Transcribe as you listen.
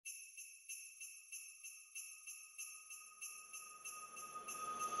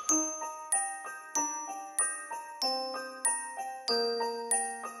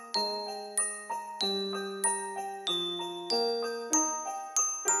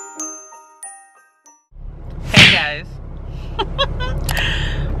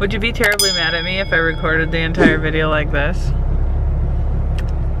Would you be terribly mad at me if I recorded the entire video like this?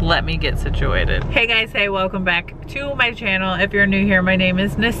 Let me get situated. Hey guys, hey, welcome back to my channel. If you're new here, my name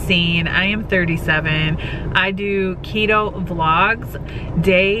is Nacine. I am 37. I do keto vlogs,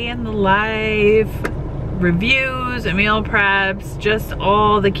 day in the life, reviews, meal preps, just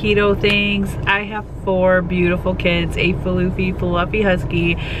all the keto things. I have 4 beautiful kids, a fluffy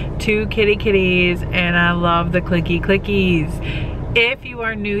husky, 2 kitties, and I love the clicky clickies. If you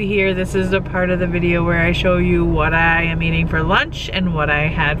are new here, this is the part of the video where I show you what I am eating for lunch and what I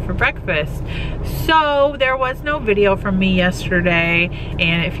had for breakfast. So there was no video from me yesterday,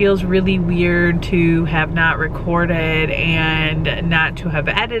 and it feels really weird to have not recorded and not to have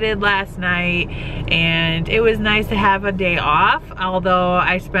edited last night. And it was nice to have a day off, although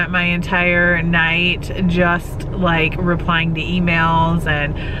I spent my entire night just like replying to emails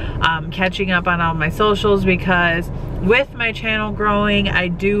and catching up on all my socials, because with my channel growing, I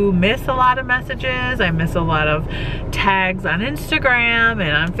do miss a lot of messages. I miss a lot of tags on Instagram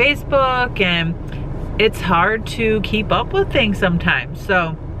and on Facebook, and it's hard to keep up with things sometimes.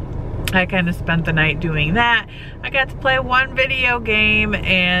 So I kind of spent the night doing that. I got to play 1 video game,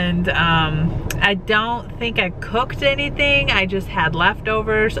 and I don't think I cooked anything. I just had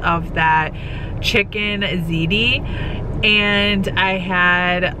leftovers of that chicken ziti. And I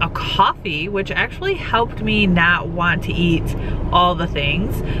had a coffee, which actually helped me not want to eat all the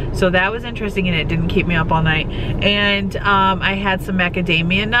things. So that was interesting, and it didn't keep me up all night. And I had some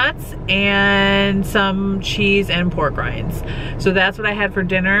macadamia nuts and some cheese and pork rinds. So that's what I had for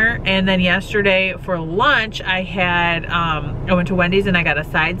dinner. And then yesterday for lunch, I had, I went to Wendy's and I got a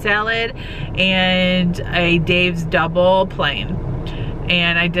side salad and a Dave's double plain.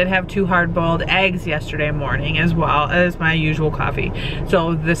 And I did have 2 hard-boiled eggs yesterday morning, as well as my usual coffee.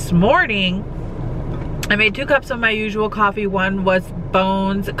 So this morning, I made 2 cups of my usual coffee. One was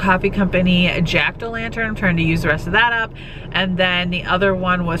Bones Coffee Company Jack-O-Lantern. I'm trying to use the rest of that up. And then the other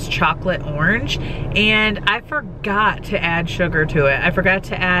one was chocolate orange. And I forgot to add sugar to it. I forgot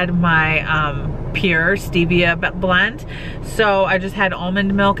to add my pure stevia blend. So I just had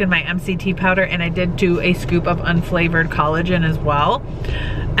almond milk and my MCT powder, and I did do a scoop of unflavored collagen as well.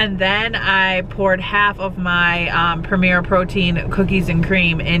 And then I poured half of my Premier Protein cookies and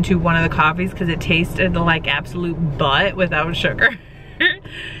cream into one of the coffees because it tasted like absolute butt without sugar.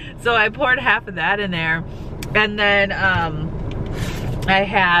 So I poured half of that in there. And then I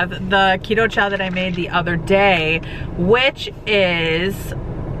have the keto chow that I made the other day, which is,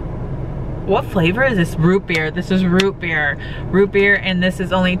 what flavor is this? Root beer. This is root beer. Root beer, and this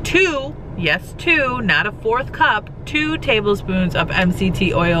is only 2, yes 2, not a 4th cup, 2 tablespoons of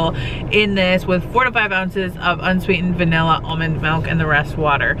MCT oil in this, with 4 to 5 ounces of unsweetened vanilla almond milk, and the rest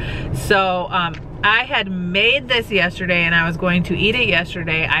water. So I had made this yesterday and I was going to eat it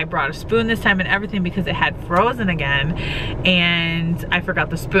yesterday. I brought a spoon this time and everything because it had frozen again, and I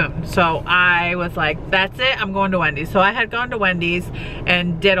forgot the spoon. So I was like, that's it, I'm going to Wendy's. So I had gone to Wendy's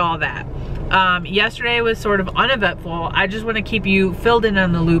and did all that. Yesterday was sort of uneventful. I just want to keep you filled in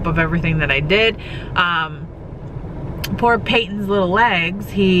on the loop of everything that I did. Poor Peyton's little legs,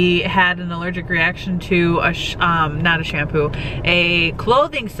 he had an allergic reaction to a not a shampoo, a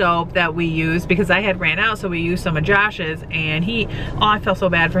clothing soap that we use, because I had ran out, so we used some of Josh's, and I felt so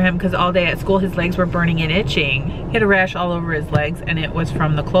bad for him because all day at school his legs were burning and itching. He had a rash all over his legs, and it was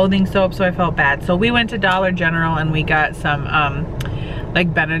from the clothing soap, so I felt bad. So we went to Dollar General and we got some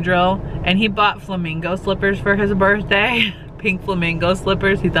like Benadryl, and he bought flamingo slippers for his birthday. Pink flamingo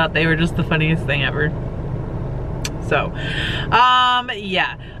slippers. He thought they were just the funniest thing ever. So,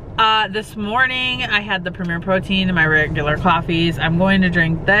 yeah. This morning I had the Premier Protein in my regular coffees. I'm going to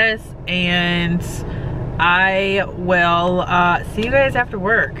drink this, and I will see you guys after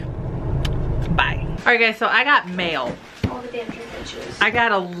work. Bye. All right, guys, so I got mail. All the damn bitches. I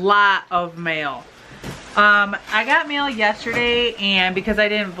got a lot of mail. I got mail yesterday, and because I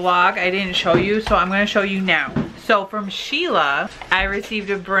didn't vlog, I didn't show you, so I'm going to show you now. So from Sheila, I received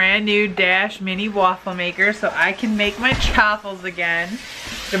a brand new Dash mini waffle maker so I can make my chaffles again,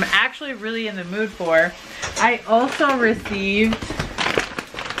 which I'm actually really in the mood for. I also received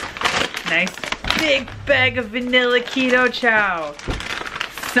a nice big bag of vanilla keto chow.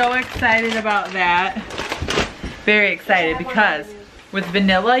 So excited about that. Very excited, because with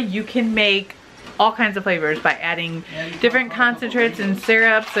vanilla you can make all kinds of flavors by adding different concentrates and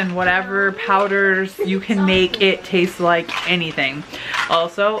syrups and whatever powders. You can make it taste like anything.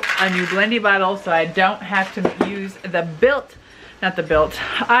 Also, a new blendy bottle, so I don't have to use the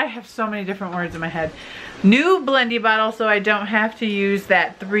I have so many different words in my head. New blendy bottle, so I don't have to use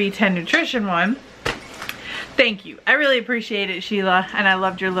that 310 Nutrition one. Thank you. I really appreciate it, Sheila. And I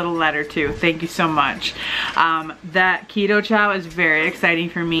loved your little letter too. Thank you so much. That keto chow is very exciting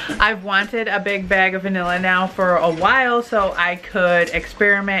for me. I've wanted a big bag of vanilla now for a while so I could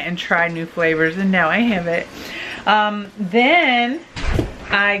experiment and try new flavors, and now I have it. Then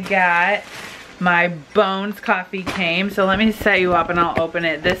I got my Bones coffee came. So let me set you up and I'll open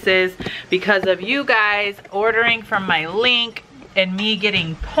it. This is because of you guys ordering from my link and me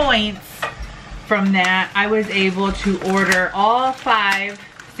getting points from that. I was able to order all 5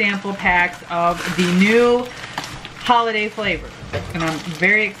 sample packs of the new holiday flavor. And I'm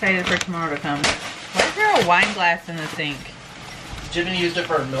very excited for tomorrow to come. Why is there a wine glass in the sink? Jimmy used it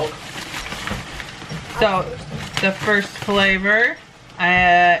for milk. So the first flavor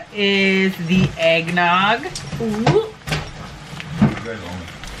is the eggnog. Ooh.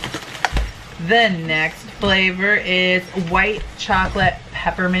 The next flavor is white chocolate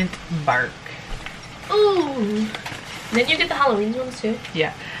peppermint bark. Ooh. Then you get the Halloween ones too.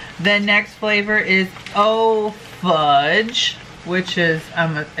 Yeah. The next flavor is fudge, which is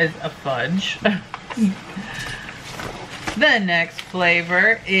a fudge. The next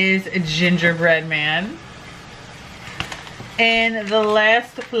flavor is gingerbread man. And the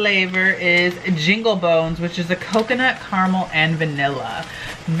last flavor is Jingle Bones, which is a coconut, caramel, and vanilla.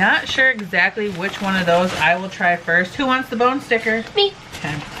 Not sure exactly which one of those I will try first. Who wants the bone sticker? Me.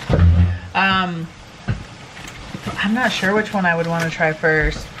 Okay. I'm not sure which one I would want to try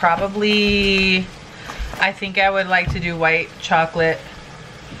first. Probably, I think I would like to do white chocolate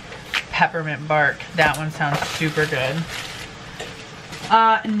peppermint bark. That one sounds super good.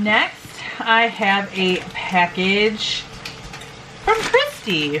 Next, I have a package from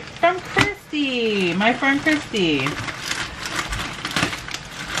Christy. My friend Christy.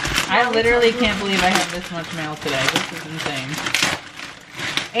 I literally can't believe I have this much mail today. This is insane.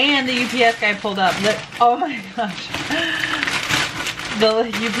 And the UPS guy pulled up. Oh my gosh. The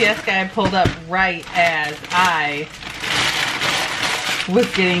UPS guy pulled up right as I was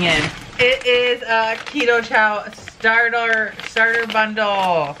getting in. It is a Keto Chow starter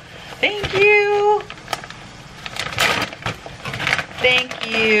bundle. Thank you. Thank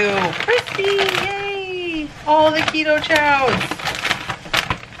you, Christy. Yay. All the Keto Chows.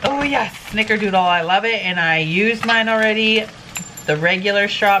 Oh yes, Snickerdoodle. I love it. And I used mine already. The regular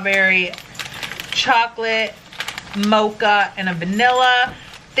strawberry, chocolate, mocha, and a vanilla.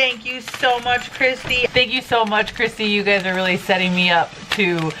 Thank you so much, Christy. Thank you so much, Christy. You guys are really setting me up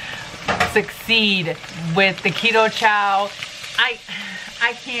to succeed with the Keto Chow.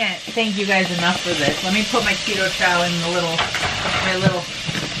 I can't thank you guys enough for this. Let me put my Keto Chow in the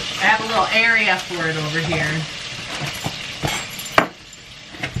I have a little area for it over here.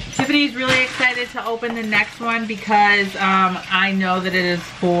 Tiffany's really excited to open the next one because I know that it is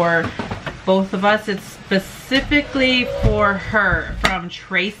for both of us. It's specifically for her, from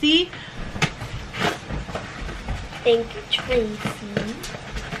Tracy. Thank you, Tracy.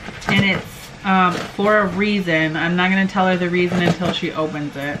 And it's for a reason. I'm not going to tell her the reason until she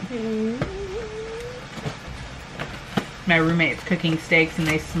opens it. My roommate's cooking steaks and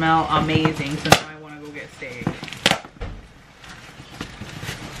they smell amazing, so now I want to go get steak.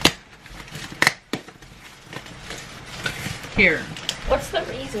 Here. What's the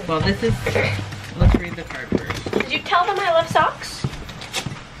reason? Well, this is, let's read the card first. Did you tell them I love socks?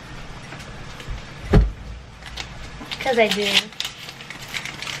 Because I do.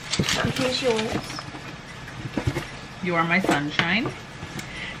 Here's yours. You are my sunshine.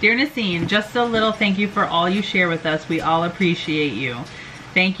 Dear Nacine, just a little thank you for all you share with us. We all appreciate you.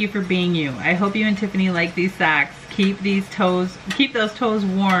 Thank you for being you. I hope you and Tiffany like these socks. Keep those toes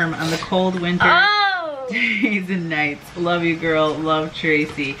warm on the cold winter days and nights. Love you, girl. Love,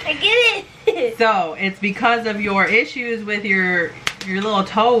 Tracy. I get it. So it's because of your issues with your little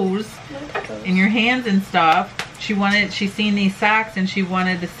toes and your hands and stuff. She's seen these socks and she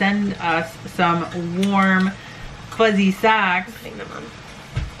wanted to send us some warm, fuzzy socks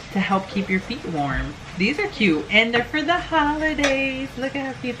to help keep your feet warm. These are cute and they're for the holidays. Look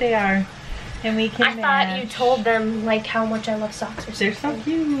at how cute they are. And we can I thought you told them like how much I love socks or something. They're so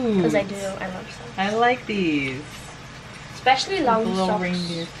cute. Because I do. I love socks. I like these. Especially long little socks.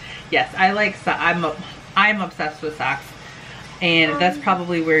 Reindeer. Yes, I like socks. I'm obsessed with socks. And that's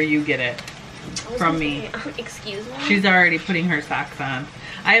probably where you get it from me. Excuse me? She's already putting her socks on.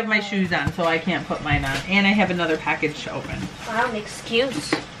 I have my shoes on, so I can't put mine on. And I have another package to open. Wow, an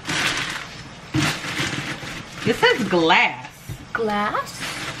excuse. This says glass. Glass?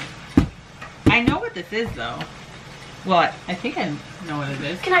 I know what this is, though. Well, I think I know what it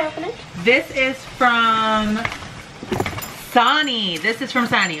is. Can I open it? This is from Shonie. This is from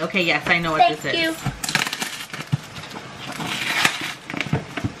Shonie. Okay, yes, I know what this is. Thank you.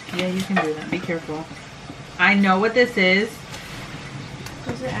 Yeah, you can do that. Be careful. I know what this is.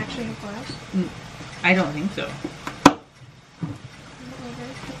 Does it actually have glass? I don't think so.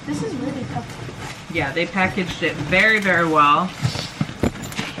 This is really tough. Yeah, they packaged it very, very well.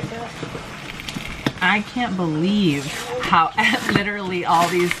 I can't believe how literally all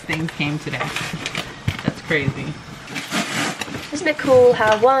these things came today. That's crazy. Isn't it cool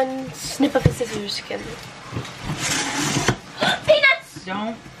how one snip of a scissors can... Peanuts!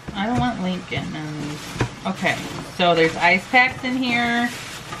 I don't want Lincoln on these. Okay, so there's ice packs in here.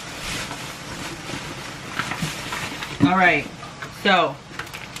 All right, so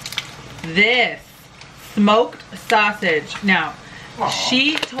this smoked sausage. Now,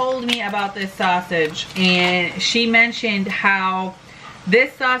 she told me about this sausage and she mentioned how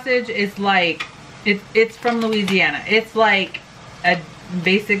this sausage is like, it's from Louisiana. It's like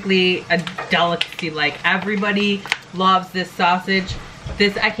basically a delicacy. Like everybody loves this sausage.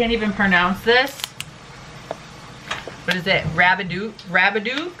 This, I can't even pronounce this. What is it?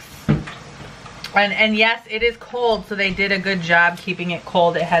 Rabadooks? And yes, it is cold, so they did a good job keeping it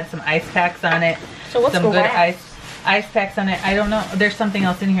cold. It had some ice packs on it. So what's some the good wrap? ice packs on it. I don't know. There's something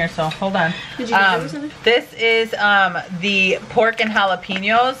else in here, so hold on. Did you get something? This is the pork and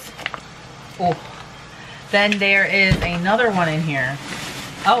jalapenos. Oh. Then there is another one in here.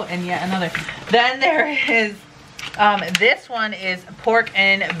 Oh, and yet another. Then there is this one is pork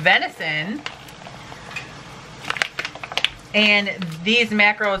and venison. And these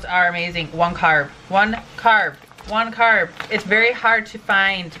macros are amazing. One carb. It's very hard to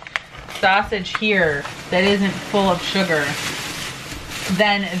find sausage here that isn't full of sugar.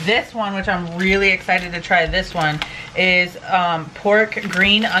 Then this one, which I'm really excited to try this one, is pork,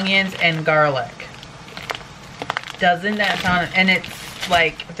 green onions, and garlic. Doesn't that sound, and it's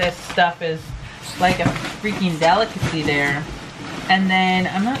like, this stuff is like a freaking delicacy there. And then,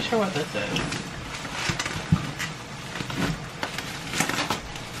 I'm not sure what this is.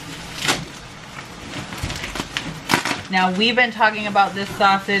 Now, we've been talking about this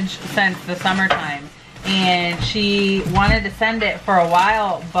sausage since the summertime, and she wanted to send it for a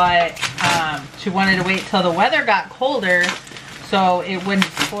while, but she wanted to wait till the weather got colder so it wouldn't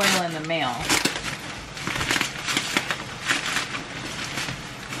spoil in the mail.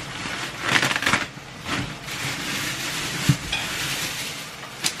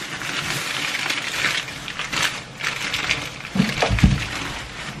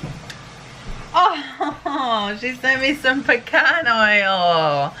 Oh, she sent me some pecan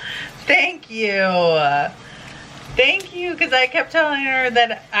oil. Thank you. Thank you, because I kept telling her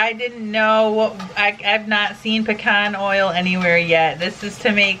that I didn't know what, I've not seen pecan oil anywhere yet. This is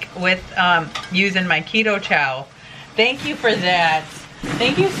to make with using my keto chow. Thank you for that.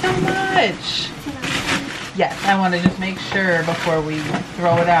 Thank you so much. Yes, I want to just make sure before we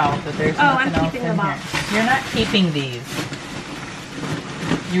throw it out that there's nothing else in here. You're not keeping these.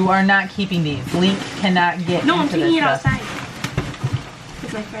 You are not keeping these. Link cannot get No, I'm into taking this it stuff. outside.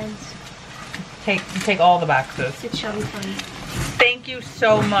 With my friends. Take all the boxes. It shall be fun. Thank you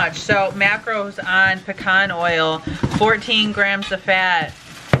so much. So macros on pecan oil, 14 grams of fat,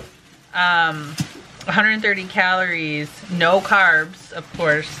 130 calories, no carbs, of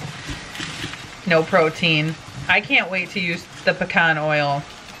course, no protein. I can't wait to use the pecan oil.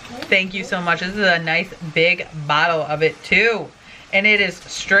 Thank you so much. This is a nice big bottle of it too. And it is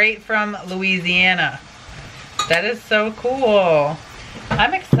straight from Louisiana. That is so cool.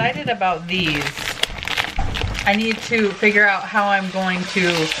 I'm excited about these. I need to figure out how I'm going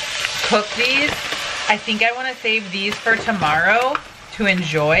to cook these. I think I want to save these for tomorrow to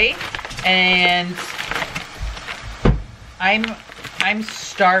enjoy. And I'm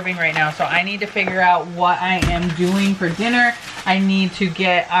starving right now, so I need to figure out what I am doing for dinner. I need to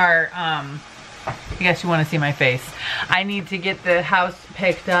get our I guess you want to see my face. I need to get the house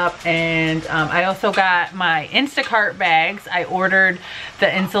picked up, and I also got my Instacart bags. I ordered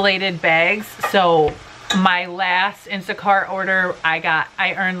the insulated bags, so my last Instacart order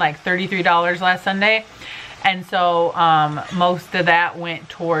I earned like $33 last Sunday, and so most of that went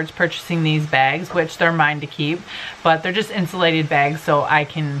towards purchasing these bags, which they're mine to keep, but they're just insulated bags so I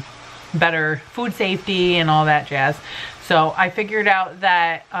can better food safety and all that jazz. So I figured out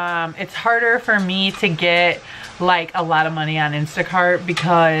that it's harder for me to get like a lot of money on Instacart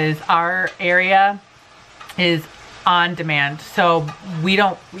because our area is on demand. So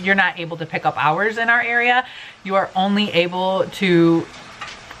you're not able to pick up hours in our area. You are only able to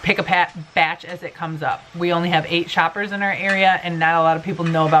pick a batch as it comes up. We only have 8 shoppers in our area, and not a lot of people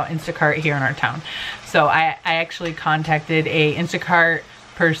know about Instacart here in our town. So I actually contacted a Instacart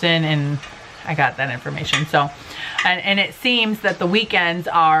person, and I got that information. So, and it seems that the weekends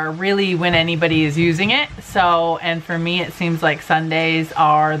are really when anybody is using it. So, and for me, it seems like Sundays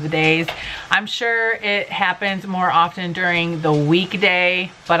are the days. I'm sure it happens more often during the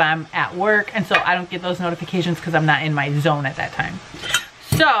weekday, but I'm at work, and so I don't get those notifications because I'm not in my zone at that time.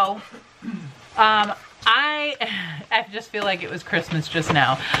 So, I just feel like it was Christmas just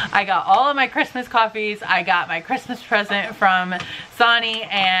now. I got all of my Christmas coffees. I got my Christmas present from Sonny,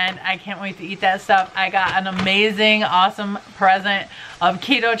 and I can't wait to eat that stuff. I got an amazing, awesome present of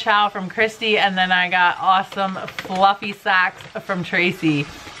keto chow from Christie, and then I got awesome fluffy socks from Tracy. You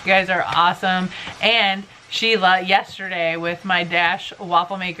guys are awesome. And Sheila yesterday with my Dash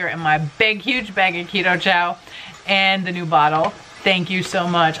waffle maker and my big, huge bag of keto chow and the new bottle. Thank you so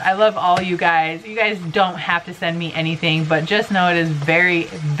much. I love all you guys. You guys don't have to send me anything, but just know it is very,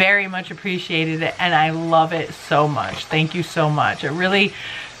 very much appreciated, and I love it so much. Thank you so much. It really,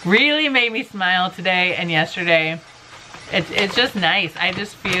 really made me smile today and yesterday. It's just nice. I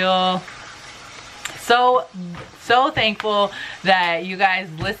just feel so thankful that you guys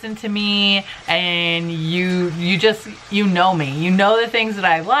listen to me, and you know me. You know the things that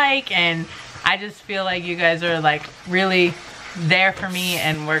I like, and I just feel like you guys are like really there for me,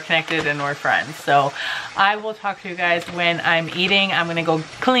 and we're connected and we're friends. So I will talk to you guys when I'm eating. I'm gonna go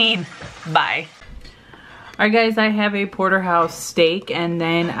clean. Bye. All right guys, I have a porterhouse steak, and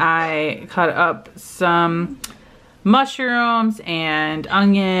then I cut up some mushrooms and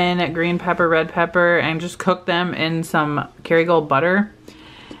onion, green pepper, red pepper, and just cooked them in some Kerrygold butter.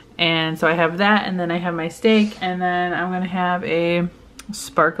 And so I have that, and then I have my steak, and then I'm gonna have a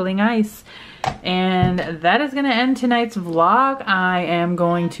sparkling ice. And that is going to end tonight's vlog. I am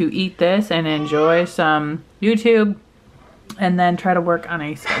going to eat this and enjoy some YouTube, and then try to work on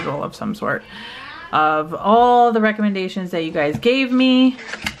a schedule of some sort of all the recommendations that you guys gave me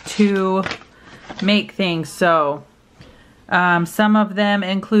to make things. So some of them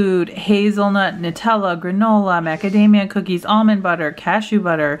include hazelnut, Nutella, granola, macadamia cookies, almond butter, cashew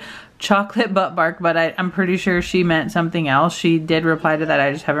butter, chocolate butt bark, but I'm pretty sure she meant something else. She did reply to that.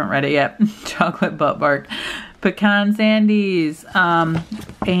 I just haven't read it yet. Chocolate butt bark, pecan sandies,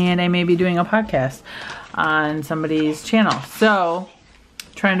 and I may be doing a podcast on somebody's channel. So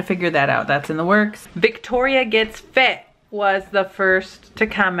trying to figure that out. That's in the works. Victoria Gets Fit was the first to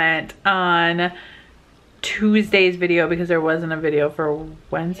comment on Tuesday's video, because there wasn't a video for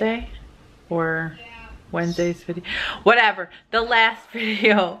Wednesday or Wednesday's video, whatever, the last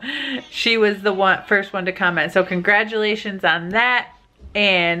video. She was the first one to comment, so congratulations on that.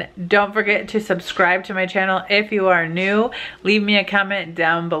 And don't forget to subscribe to my channel if you are new. Leave me a comment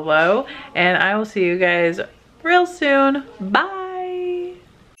down below, and I will see you guys real soon. Bye.